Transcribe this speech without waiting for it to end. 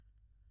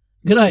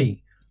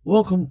G'day,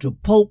 welcome to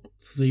Pulp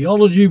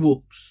Theology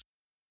Books.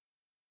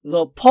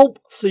 The Pulp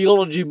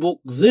Theology book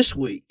this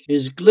week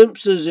is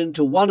Glimpses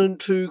into 1 and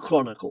 2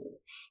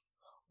 Chronicles,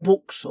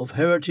 books of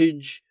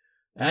heritage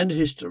and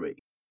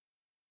history.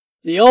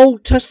 The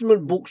Old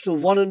Testament books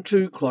of 1 and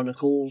 2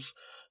 Chronicles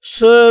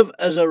serve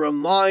as a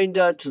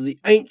reminder to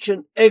the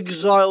ancient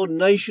exiled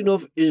nation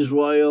of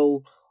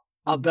Israel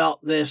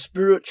about their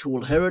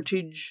spiritual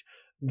heritage,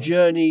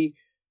 journey,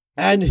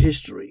 and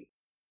history.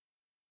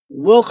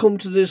 Welcome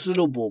to this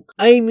little book,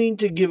 aiming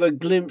to give a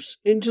glimpse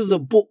into the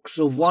books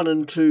of 1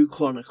 and 2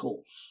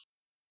 Chronicles.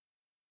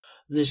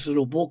 This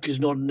little book is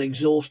not an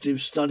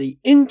exhaustive study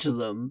into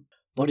them,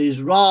 but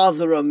is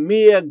rather a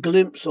mere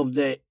glimpse of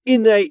their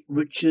innate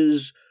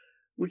riches,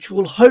 which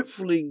will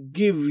hopefully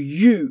give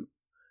you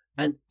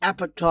an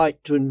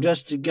appetite to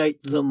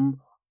investigate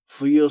them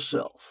for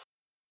yourself.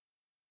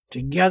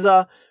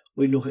 Together,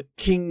 we look at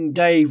King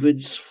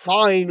David's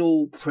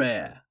final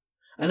prayer,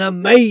 an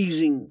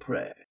amazing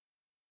prayer.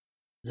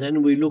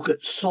 Then we look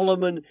at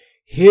Solomon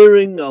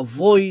hearing a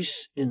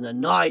voice in the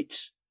night,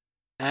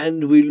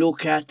 and we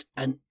look at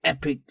an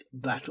epic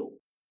battle.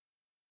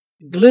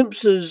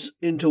 Glimpses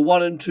into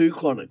 1 and 2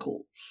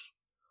 Chronicles,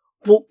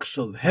 books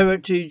of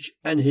heritage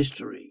and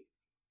history,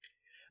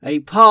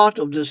 a part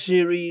of the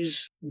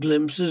series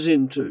Glimpses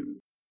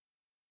into.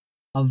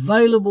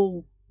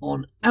 Available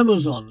on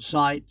Amazon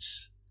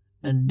sites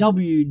and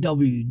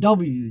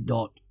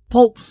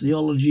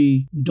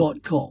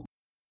www.pulptheology.com.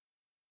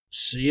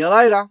 See you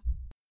later.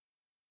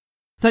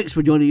 Thanks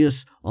for joining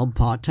us on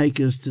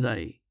Partakers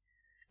Today.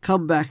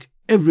 Come back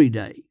every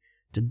day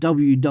to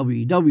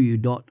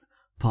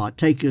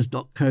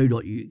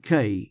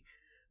www.partakers.co.uk,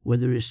 where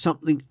there is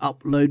something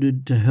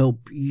uploaded to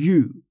help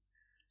you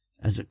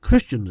as a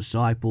Christian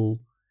disciple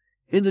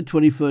in the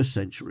 21st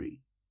century.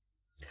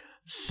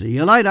 See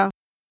you later.